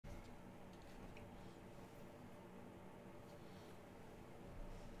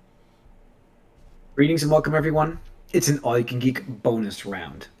Greetings and welcome, everyone. It's an All You Can Geek bonus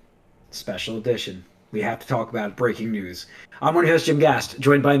round. Special edition. We have to talk about breaking news. I'm one of your hosts, Jim Gast,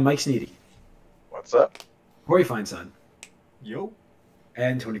 joined by Mike Sneedy, What's up? Corey Feinson, Yo.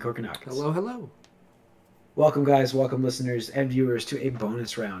 and Tony Korkanakis. Hello, hello. Welcome, guys. Welcome, listeners and viewers, to a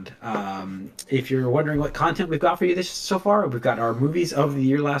bonus round. If you're wondering what content we've got for you so far, we've got our movies of the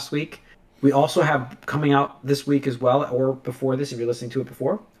year last week. We also have coming out this week as well, or before this, if you're listening to it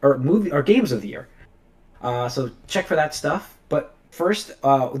before, our games of the year. So check for that stuff. But first,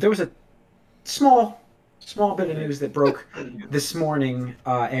 there was a small bit of news that broke this morning,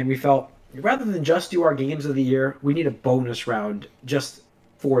 and we felt rather than just do our games of the year, we need a bonus round just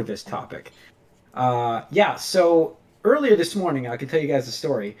for this topic. So earlier this morning, I can tell you guys a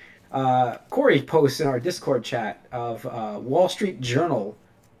story. Corey posted in our Discord chat of Wall Street Journal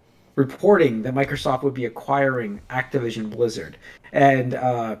reporting that Microsoft would be acquiring Activision-Blizzard. And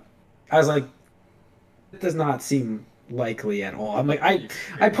I was like, it does not seem likely at all. I'm like, I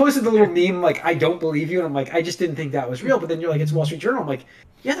posted the little meme, like, I don't believe you. And I'm like, I just didn't think that was real. But then you're like, it's Wall Street Journal. I'm like,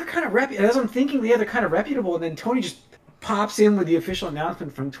 yeah, they're kind of reputable. As I'm thinking, yeah, they're kind of reputable. And then Tony just pops in with the official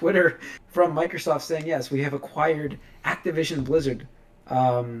announcement from Twitter from Microsoft saying, yes, we have acquired Activision-Blizzard.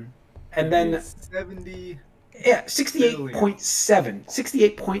 And then 70. Yeah,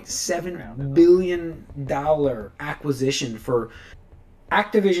 $68.7 billion acquisition for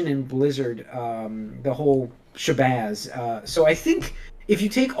Activision and Blizzard, the whole shabazz. So I think if you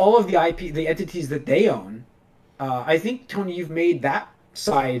take all of the IP, the entities that they own, I think, Tony, you've made that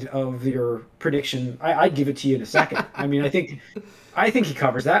side of your prediction. I'd give it to you in a second. I mean, I think he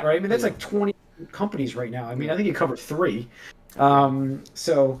covers that, right? I mean, that's like 20 companies right now. I mean, I think he covered 3.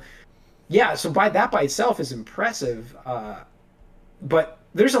 So by itself is impressive. But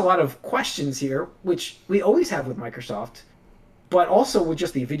there's a lot of questions here, which we always have with Microsoft, but also with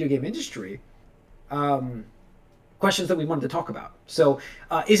just the video game industry. Questions that we wanted to talk about. So,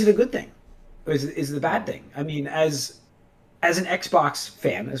 is it a good thing? Or is it a bad thing? I mean, as an Xbox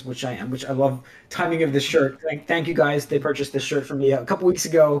fan, which I am, which I love timing of this shirt. Thank you guys. They purchased this shirt for me a couple weeks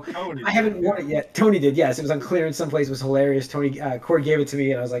ago. I haven't worn it yet. Tony did, yes. It was on clearance someplace. It was hilarious. Corey gave it to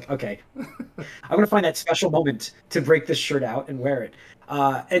me, and I was like, okay, I'm gonna find that special moment to break this shirt out and wear it.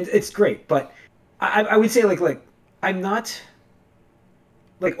 And it's great, but I would say like I'm not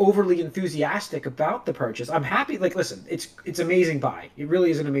like overly enthusiastic about the purchase. I'm happy. Like, listen, it's amazing buy. It really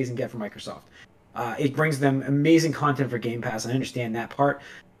is an amazing get for Microsoft. It brings them amazing content for Game Pass. I understand that part,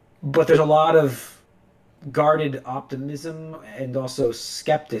 but there's a lot of guarded optimism and also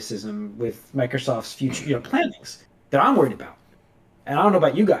skepticism with Microsoft's future, plannings that I'm worried about. And I don't know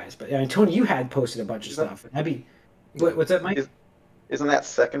about you guys, but Tony, you had posted a bunch of stuff. What's that, Mike? Isn't that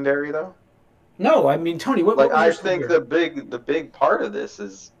secondary though? No, I mean, Tony, what? I think the big part of this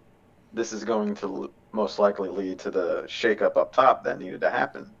is going to most likely lead to the shakeup up top that needed to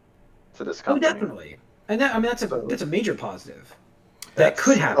happen to this company. Oh, definitely, and that's a major positive that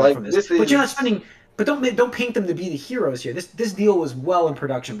could happen from this. But you're not spending. But don't paint them to be the heroes here. This deal was well in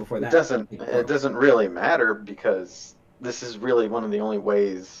production before that. It doesn't really matter because this is really one of the only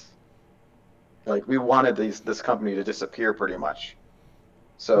ways. Like, we wanted this company to disappear pretty much.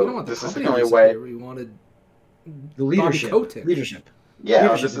 So this is the only way. We wanted the leadership.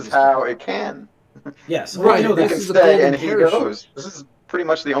 Yeah, this is how it can. Yes, right. He can stay and he goes. This is pretty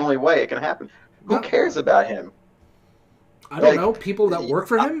much the only way it can happen. Who cares about him? I don't know. People that work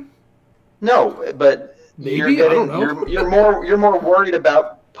for him? No, but maybe. I don't know. You're more worried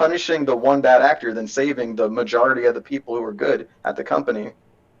about punishing the one bad actor than saving the majority of the people who are good at the company.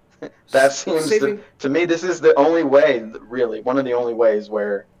 That seems to me, this is the only way, really, one of the only ways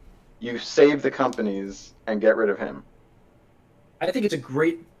where you save the companies and get rid of him. I think it's a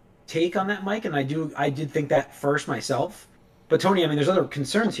great take on that, Mike, and I did think that first myself. But Tony, I mean, there's other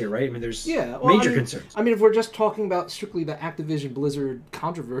concerns here, right? I mean, there's major concerns. I mean, if we're just talking about strictly the Activision-Blizzard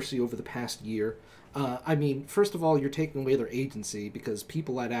controversy over the past year, I mean, first of all, you're taking away their agency because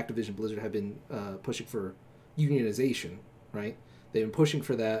people at Activision-Blizzard have been pushing for unionization, right? They've been pushing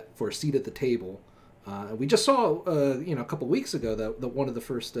for that, for a seat at the table. We just saw, a couple weeks ago that one of the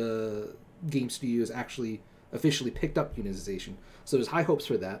first game studios actually officially picked up unionization. So there's high hopes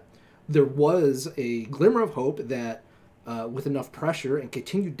for that. There was a glimmer of hope that with enough pressure and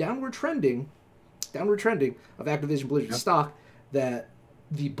continued downward trending of Activision Blizzard stock, that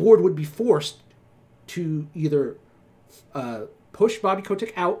the board would be forced to either push Bobby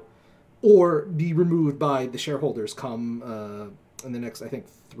Kotick out or be removed by the shareholders come in the next, I think,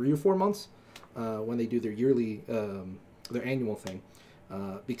 3 or 4 months when they do their yearly, their annual thing.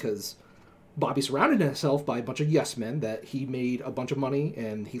 Because Bobby surrounded himself by a bunch of yes men that he made a bunch of money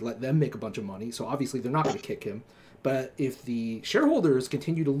and he let them make a bunch of money. So obviously they're not going to kick him. But if the shareholders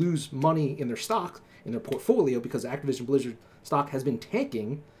continue to lose money in their stock, in their portfolio, because Activision Blizzard stock has been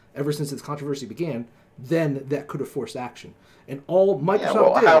tanking ever since this controversy began, then that could have forced action. And all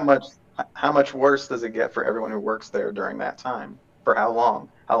Microsoft did... How much worse does it get for everyone who works there during that time? For how long?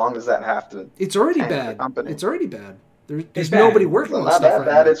 How long does that have to? It's already bad. It's already bad. There's bad. Nobody working on not stuff that right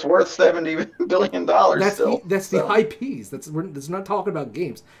bad. now. It's worth $70 billion still. That's the IPs. That's not talking about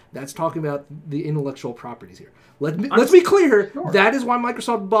games. That's talking about the intellectual properties here. Let's be clear. Sure. That is why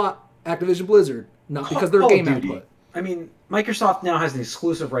Microsoft bought Activision Blizzard, not because of their game output. I mean, Microsoft now has the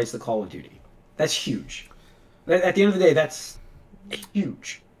exclusive rights to Call of Duty. That's huge. At the end of the day, that's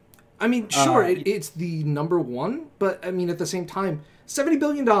huge. I mean, sure, it's the number one, but I mean, at the same time, $70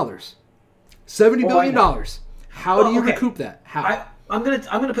 billion. $70 billion. How do you recoup that? How? I'm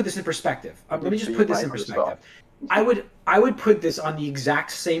gonna put this in perspective. Let me just put this in perspective. I would put this on the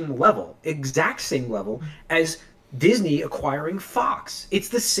exact same level as Disney acquiring Fox. It's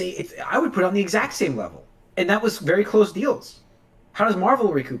the same. I would put it on the exact same level, and that was very close deals. How does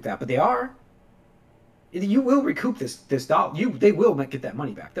Marvel recoup that? But they are. You will recoup this dollar. They will not get that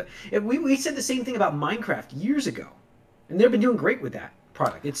money back. We said the same thing about Minecraft years ago, and they've been doing great with that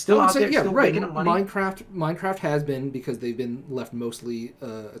product. It's still out there. Yeah, still right. Making them money. Minecraft has been, because they've been left mostly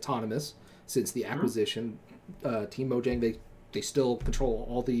autonomous since the acquisition. Team Mojang, they still control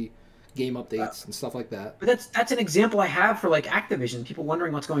all the game updates and stuff like that. But that's an example I have for like Activision. People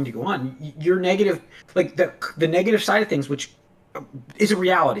wondering what's going to go on. Your negative, like the negative side of things, which is a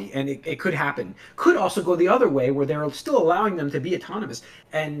reality, and it could happen. Could also go the other way, where they're still allowing them to be autonomous,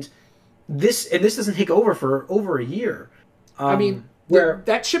 and this doesn't take over for over a year. I mean,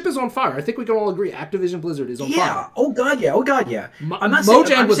 that ship is on fire. I think we can all agree. Activision Blizzard is on fire. Yeah. Oh god, yeah.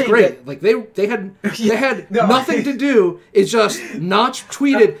 Mojang was great. Like they had nothing to do. It's just Notch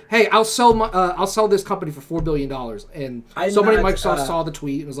tweeted, "Hey, I'll sell this company for $4 billion," and somebody at Microsoft saw the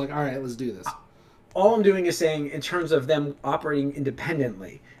tweet and was like, "All right, let's do this." All I'm doing is saying, in terms of them operating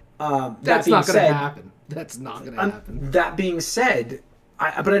independently, that's not going to happen. That's not going to happen. That being said,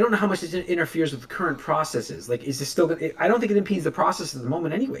 but I don't know how much it interferes with current processes. Like, is this still? I don't think it impedes the process at the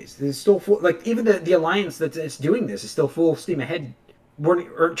moment. Anyways, it's still full. Like, even the alliance that's doing this is still full steam ahead,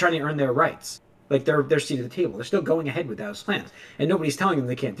 trying to earn their rights. Like, their seat at the table. They're still going ahead with those plans, and nobody's telling them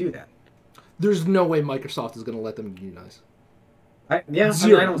they can't do that. There's no way Microsoft is going to let them unionize. I don't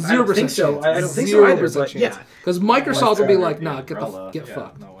think so. I don't think so either. But yeah, because Microsoft will be like, "Nah, get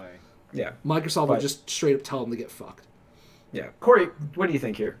fucked." No way. Yeah, Microsoft will just straight up tell them to get fucked. Yeah, Corey, what do you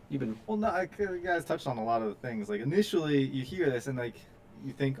think here? You've been you guys touched on a lot of the things. Like, initially, you hear this and like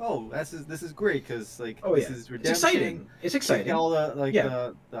you think, "Oh, this is great," because like this is redemption. It's exciting. It's exciting. Get all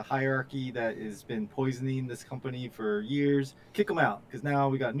the hierarchy that has been poisoning this company for years. Kick them out, because now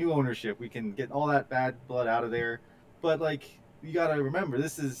we got new ownership. We can get all that bad blood out of there. But like, you gotta remember,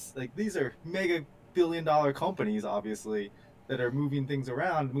 these are mega billion-dollar companies, obviously, that are moving things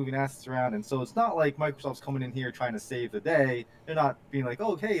around, moving assets around, and so it's not like Microsoft's coming in here trying to save the day. They're not being like,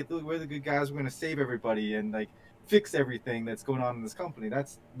 "Oh, hey, we're the good guys. We're going to save everybody and like fix everything that's going on in this company."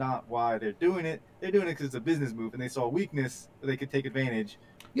 That's not why they're doing it. They're doing it because it's a business move, and they saw a weakness that they could take advantage.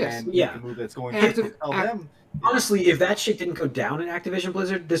 Yes, and make a move that's going to tell them. Honestly, if that shit didn't go down in Activision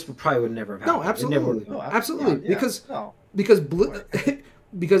Blizzard, this probably would never have happened. No, absolutely, absolutely, yeah,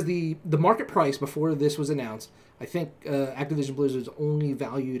 because the market price before this was announced, I think Activision Blizzard's only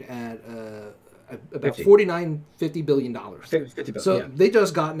valued at about $50 billion. So they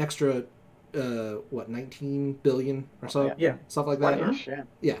just got an extra 19 billion or so, stuff like that.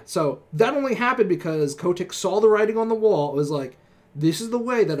 Yeah. So that only happened because Kotick saw the writing on the wall. It was like, this is the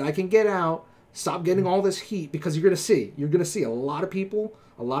way that I can get out. Stop getting all this heat, because you're gonna see a lot of people,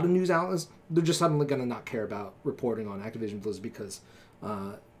 a lot of news outlets. They're just suddenly gonna not care about reporting on Activision Blizzard, because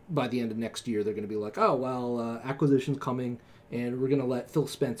by the end of next year they're gonna be like, oh well, acquisition's coming, and we're gonna let Phil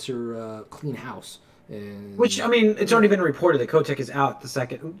Spencer clean house. Which, I mean, it's already been reported that Kotick is out the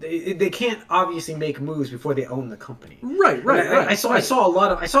second. They can't obviously make moves before they own the company. Right. I saw a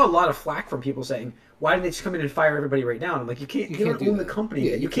lot of flack from people saying, "Why didn't they just come in and fire everybody right now?" And I'm like, you can't own the company.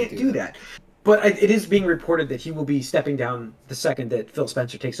 Yeah, you can't do that. But it is being reported that he will be stepping down the second that Phil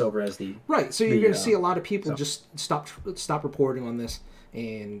Spencer takes over as the right. So you're going to see a lot of people just stop reporting on this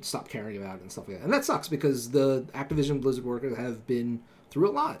and stop caring about it and stuff like that. And that sucks, because the Activision Blizzard workers have been through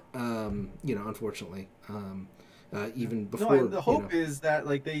a lot, unfortunately. Even before. No, the hope is that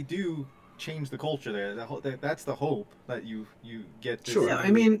like they do change the culture there. That's the hope, that you get this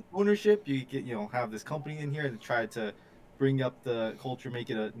ownership. You get have this company in here and try to bring up the culture,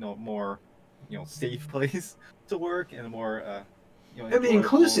 make it a more safe place to work and a more I mean,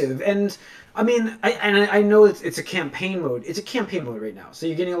 inclusive, and I mean, I know it's a campaign mode. It's a campaign mode right now, so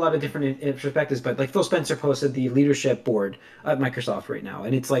you're getting a lot of different perspectives. But like Phil Spencer posted the leadership board at Microsoft right now,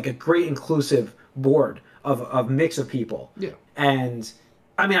 and it's like a great inclusive board of mix of people. Yeah. And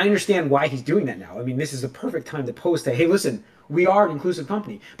I mean, I understand why he's doing that now. I mean, this is the perfect time to post that. Hey, listen, we are an inclusive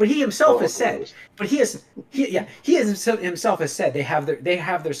company. But he himself has said, he himself has said they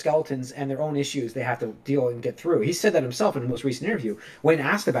have their skeletons and their own issues they have to deal and get through. He said that himself in the most recent interview when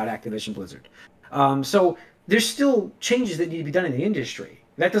asked about Activision-Blizzard. So there's still changes that need to be done in the industry.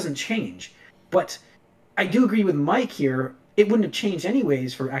 That doesn't change. But I do agree with Mike here. It wouldn't have changed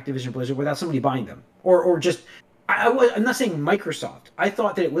anyways for Activision-Blizzard without somebody buying them or just. I'm not saying Microsoft. I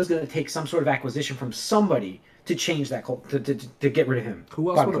thought that it was going to take some sort of acquisition from somebody to change that to get rid of him.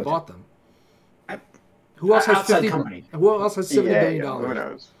 Who else would have bought them? Who else has $50 billion? Who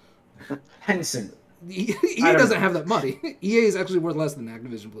knows? Tencent. EA doesn't have that money. EA is actually worth less than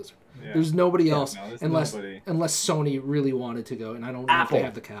Activision Blizzard. Yeah. There's nobody else unless Sony really wanted to go, and I don't know if they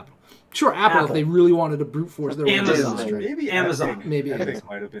have the capital. Sure, Apple if they really wanted to brute force their Amazon. Maybe Amazon. Maybe Epic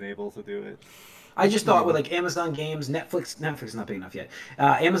might have been able to do it. I just thought with like Amazon games, Netflix is not big enough yet.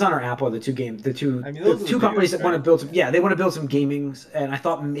 Amazon or Apple are the two companies that want to build some. Yeah, they want to build some gamings, and I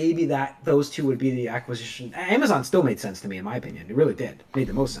thought maybe that those two would be the acquisition. Amazon still made sense to me, in my opinion. It really did. Made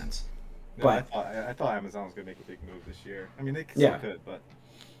the most sense. No, but I thought Amazon was gonna make a big move this year. I mean, they still could, but.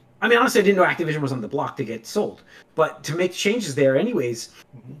 I mean, honestly, I didn't know Activision was on the block to get sold, but to make changes there, anyways.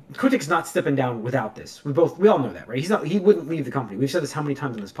 Kotick's not stepping down without this. We all know that, right? He wouldn't leave the company. We've said this how many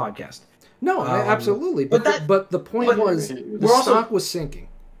times on this podcast. No, absolutely. But the point was the stock was sinking.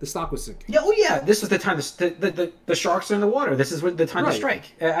 The stock was sinking. Yeah. Oh, yeah. This was the time the sharks are in the water. This is the time to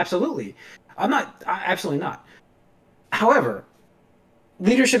strike. Absolutely. Absolutely not. However,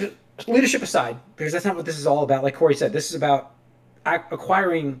 leadership aside, because that's not what this is all about. Like Corey said, this is about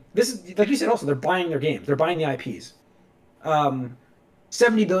acquiring. This is like you said. Also, they're buying their games. They're buying the IPs. $70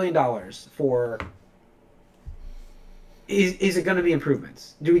 billion for. Is it going to be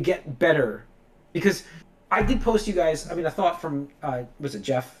improvements? Do we get better? Because I did post you guys. I mean, a thought from was it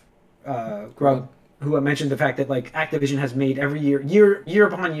Jeff Grubb who mentioned the fact that like Activision has made every year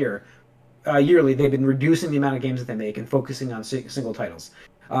upon year, yearly they've been reducing the amount of games that they make and focusing on single titles.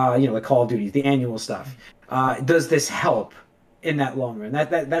 Like Call of Duty, the annual stuff. Does this help in that long run?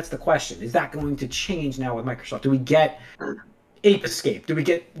 That's the question. Is that going to change now with Microsoft? Do we get Ape Escape? Do we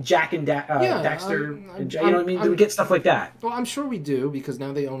get Jack and Daxter? You know what I mean? Do we get stuff like that? Well, I'm sure we do because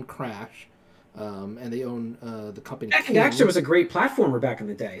now they own Crash, and they own the company. Jack and Daxter was a great platformer back in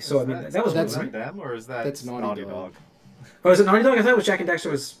the day. So that was them, or is that's Naughty Dog? Oh, is it Naughty Dog? I thought it was Jack and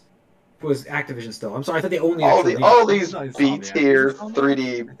Daxter was Activision still. I'm sorry, I thought they owned all these B-tier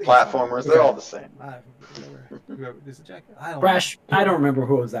 3D platformers. They're all the same. Crash, I don't remember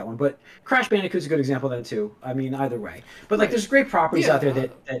who owns that one, but Crash Bandicoot's a good example of that too. I mean, either way, but like, there's great properties out there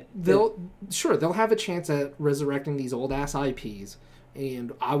that they'll have a chance at resurrecting these old ass IPs,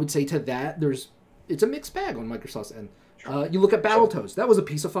 and I would say to that it's a mixed bag on Microsoft's end. You look at Battletoads. That was a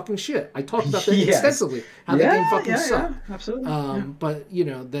piece of fucking shit. I talked about that extensively. How that game fucking sucked. Yeah, absolutely. But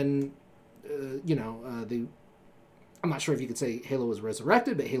then I'm not sure if you could say Halo was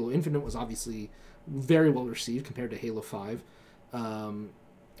resurrected, but Halo Infinite was obviously very well received compared to Halo 5.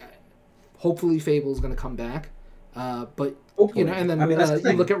 Hopefully Fable's going to come back. But hopefully. And then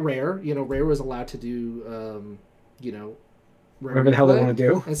you look at Rare. Rare was allowed to do whatever the hell they want to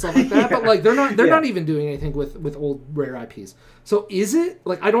do and stuff like that. But like they're not even doing anything with old Rare IPs. So is it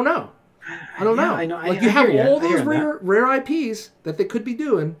like, I don't know. I don't know. I know. Like you have all those rare IPs that they could be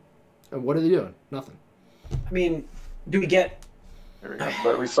doing, and what are they doing? Nothing. I mean, do we get?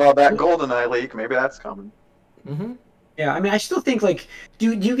 But we saw that GoldenEye leak. Maybe that's coming. Mm-hmm. Yeah, I mean, I still think like,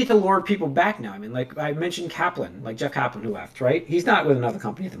 do you get to lure people back now? I mean, like I mentioned Kaplan, like Jeff Kaplan, who left, right? He's not with another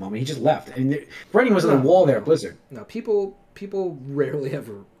company at the moment. He just left, and writing was on the wall there at Blizzard. No, people rarely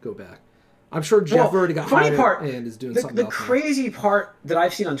ever go back. I'm sure Jeff already got hired and is doing something else. The crazy part that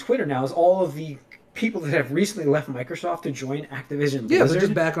I've seen on Twitter now is all of the people that have recently left Microsoft to join Activision Blizzard. Yeah, they're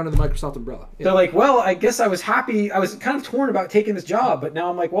just back under the Microsoft umbrella. Yeah. They're like, well, I guess I was happy. I was kind of torn about taking this job, but now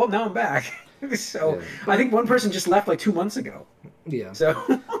I'm like, well, now I'm back. So I think one person just left like 2 months ago. Yeah. So,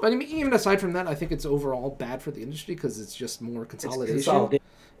 but I mean, even aside from that, I think it's overall bad for the industry because it's just more consolidation,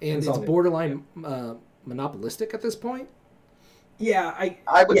 and it's borderline monopolistic at this point. Yeah,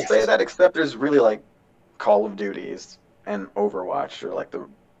 I would say that, except there's really like Call of Duties and Overwatch are like the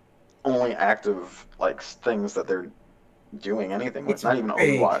only active like things that they're doing anything with. Not even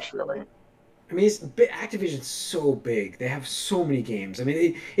Overwatch, really. I mean, Activision's so big. They have so many games. I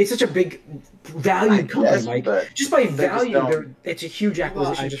mean, it's such a big valued company, Mike. Just by value, it's a huge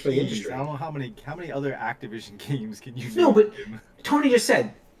acquisition just for the industry. I don't know how many other Activision games can you No, but Tony just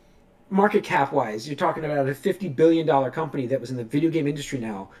said, market cap wise, you're talking about a $50 billion company that was in the video game industry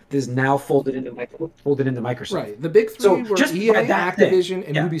now that is now folded into Microsoft. Right. The big three were just EA, Activision,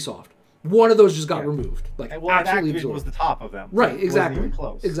 and Ubisoft. One of those just got removed. Like, Activision was the top of them. Right, exactly. It wasn't even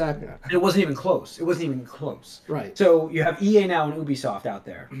close. Exactly. Yeah. And it wasn't even close. It wasn't even close. Right. So you have EA now and Ubisoft out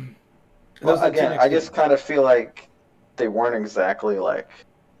there. Well, again, I just kind of feel like they weren't exactly like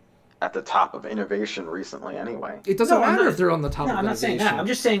at the top of innovation recently anyway. It doesn't matter if they're on the top of innovation. I'm not saying that. I'm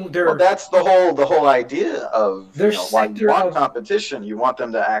just saying they're... Well, that's the whole idea of, why you want competition. You want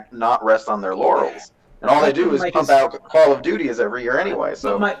them to not rest on their laurels. And all they do is pump out Call of Duties every year anyway.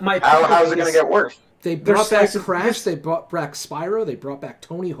 So how's it going to get worse? They brought back Crash. They brought back Spyro. They brought back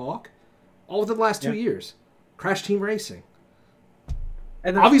Tony Hawk. All within the last 2 years. Crash Team Racing.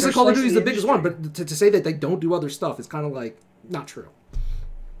 And obviously Call of Duty is the biggest one, but to say that they don't do other stuff is kind of like not true.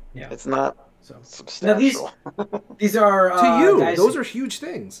 Yeah, it's not substantial. Now these are to you. Those are huge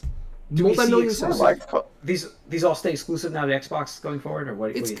things. Multi-million sales. These all stay exclusive now to Xbox going forward, or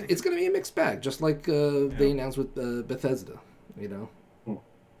what do you think? It's going to be a mixed bag, just like they announced with Bethesda. You know,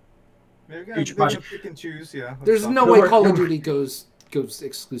 they're going to pick and choose. Yeah, there's no way Call of Duty goes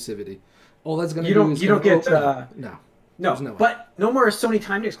exclusivity. All that's going to do is you don't get no, but no more Sony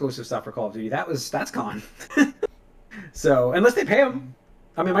timed exclusive stuff for Call of Duty. That's gone. So unless they pay them,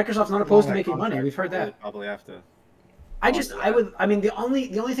 I mean, Microsoft's not opposed to making money. We've heard that. Probably have to. I mean, the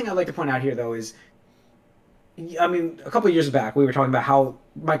only thing I'd like to point out here though is, I mean, a couple of years back we were talking about how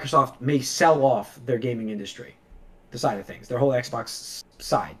Microsoft may sell off their gaming industry, the side of things, their whole Xbox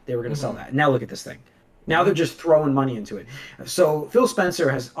side. They were going to sell that. Now look at this thing. Now they're just throwing money into it. So Phil Spencer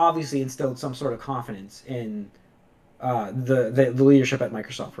has obviously instilled some sort of confidence in the leadership at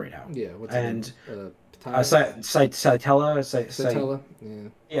Microsoft right now. Yeah. Satella.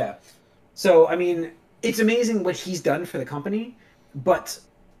 Yeah. So I mean, it's amazing what he's done for the company, but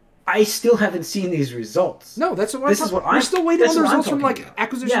I still haven't seen these results. No, that's what we're still waiting on the results from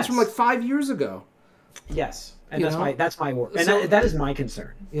acquisitions from 5 years ago. Yes, and that's my work, and that is my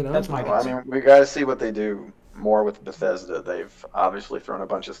concern. That's my concern. I mean, we got to see what they do more with Bethesda. They've obviously thrown a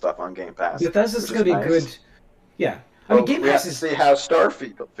bunch of stuff on Game Pass. Bethesda's going to be good. Yeah. I mean, Game Pass is... see how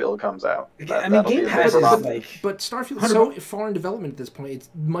Starfield comes out. I mean, Game Pass is But Starfield's so far in development at this point,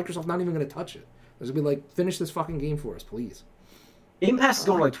 it's Microsoft not even going to touch it. There's going to be like, finish this fucking game for us, please. Game Pass is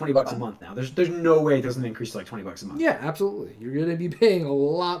going to like $20 a month now. There's no way it doesn't increase to like $20 a month. Yeah, absolutely. You're going to be paying a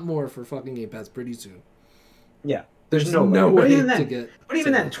lot more for fucking Game Pass pretty soon. Yeah. There's no way. But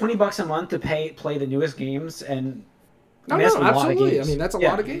even then, $20 a month to play the newest games and... absolutely. I mean, that's a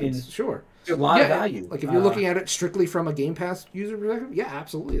lot of games. Sure. It's a lot of value. Like, if you're looking at it strictly from a Game Pass user perspective, yeah,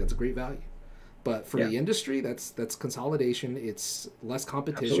 absolutely. That's a great value. But for the industry, that's consolidation. It's less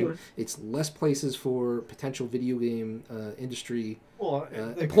competition. Absolutely. It's less places for potential video game industry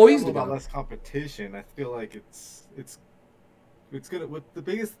employees to go. Less competition. I feel like it's gonna. What the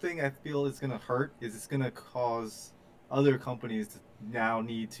biggest thing I feel is gonna hurt is it's gonna cause other companies to now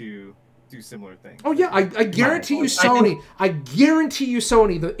need to do similar things. Oh yeah, I guarantee you, Sony. I guarantee you,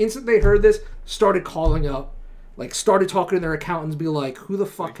 Sony. The instant they heard this, started calling up. Like, started talking to their accountants, be like, who the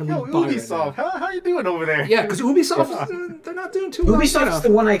fuck can we buy Ubisoft, right now? how you doing over there? Yeah, because Ubisoft, they're not doing too well. Ubisoft's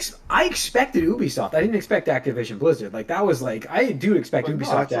the one I expected Ubisoft. I didn't expect Activision-Blizzard. Like, that was like, I do expect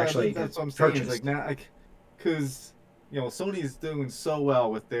Ubisoft to actually that's what I'm saying. It's like, now, because, Sony is doing so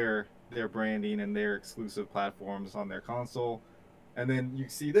well with their branding and their exclusive platforms on their console. And then you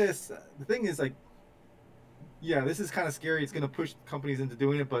see this. The thing is, like, yeah, this is kind of scary. It's going to push companies into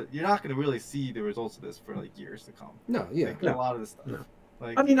doing it, but you're not going to really see the results of this for like years to come. No, yeah, a lot of this stuff. No.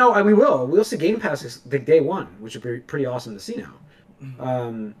 Like, I mean, no, we will. We'll see Game Pass the day one, which would be pretty awesome to see now.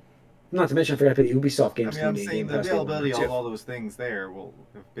 Not to mention, I forgot to put the Ubisoft games. I mean, I'm saying the availability of all those things there will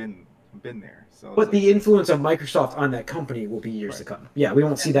have been there. So, but the influence of Microsoft on that company will be years to come. Yeah, we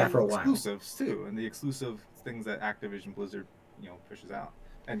won't see that for a while. Exclusives too, and the exclusive things that Activision-Blizzard, pushes out,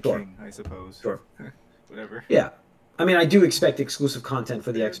 and King, I suppose. Sure. Whatever. Yeah, I mean, I do expect exclusive content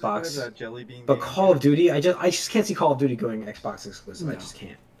for the Xbox. But Call of Duty, I just can't see Call of Duty going Xbox exclusive. No. I just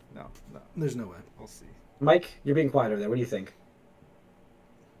can't. No, there's no way. We'll see. Mike, you're being quiet over there. What do you think?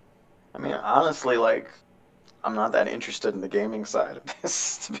 I mean, honestly, like, I'm not that interested in the gaming side of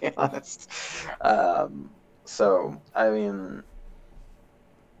this, to be honest. So, I mean,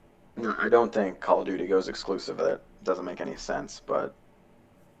 I don't think Call of Duty goes exclusive. That doesn't make any sense, but.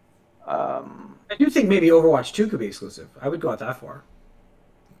 I do think maybe Overwatch 2 could be exclusive. I would go out that far.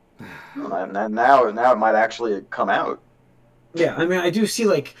 Now it might actually come out. Yeah, I mean, I do see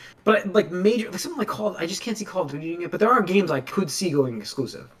but major something like I just can't see Call of Duty doing it. But there are games I could see going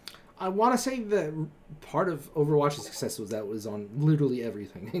exclusive. I want to say that part of Overwatch's success was on literally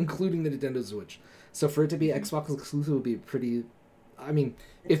everything, including the Nintendo Switch. So for it to be Xbox exclusive would be pretty. I mean,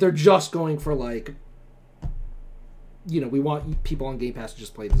 if they're just going for we want people on Game Pass to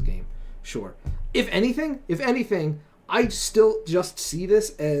just play this game, sure. If anything, I still just see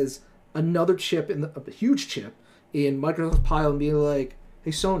this as another chip a huge chip in Microsoft's pile and being like,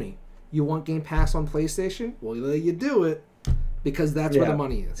 hey, Sony, you want Game Pass on PlayStation? Well, you do it, because that's where the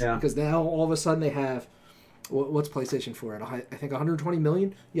money is. Yeah. Because now all of a sudden they have, what's PlayStation for? I think 120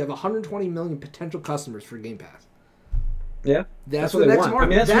 million? You have 120 million potential customers for Game Pass. Yeah. That's the next market. I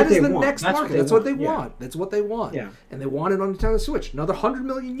mean, that is the next market. That's what they want. That's what they want. Yeah. And they want it on Nintendo Switch. Another 100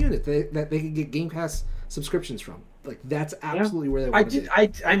 million units that they can get Game Pass subscriptions from. That's absolutely where they want to be.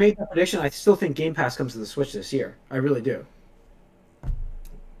 I made that prediction. I still think Game Pass comes to the Switch this year. I really do.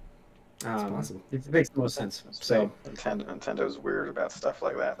 It's possible. It makes the most sense. So Nintendo's weird about stuff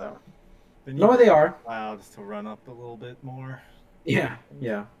like that, though. No, they are. Clouds to run up a little bit more. Yeah.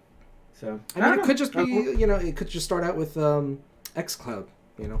 So I mean, it could just be it could just start out with xCloud,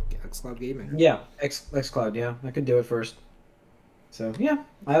 xCloud gaming. Yeah, xCloud. Yeah, I could do it first. So yeah,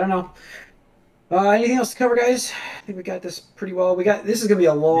 I don't know. Anything else to cover, guys? I think we got this pretty well. This is gonna be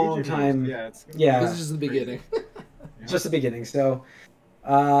a long time. Yeah, this is just the beginning. Just the beginning. So,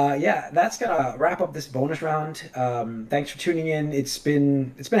 that's gonna wrap up this bonus round. Thanks for tuning in. It's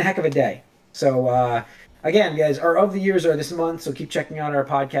been a heck of a day. So, again, guys, our of the years are this month. So keep checking out our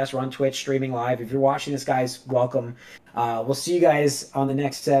podcast. We're on Twitch, streaming live. If you're watching this, guys, welcome. We'll see you guys on the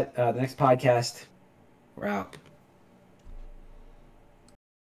next set, the next podcast. We're out.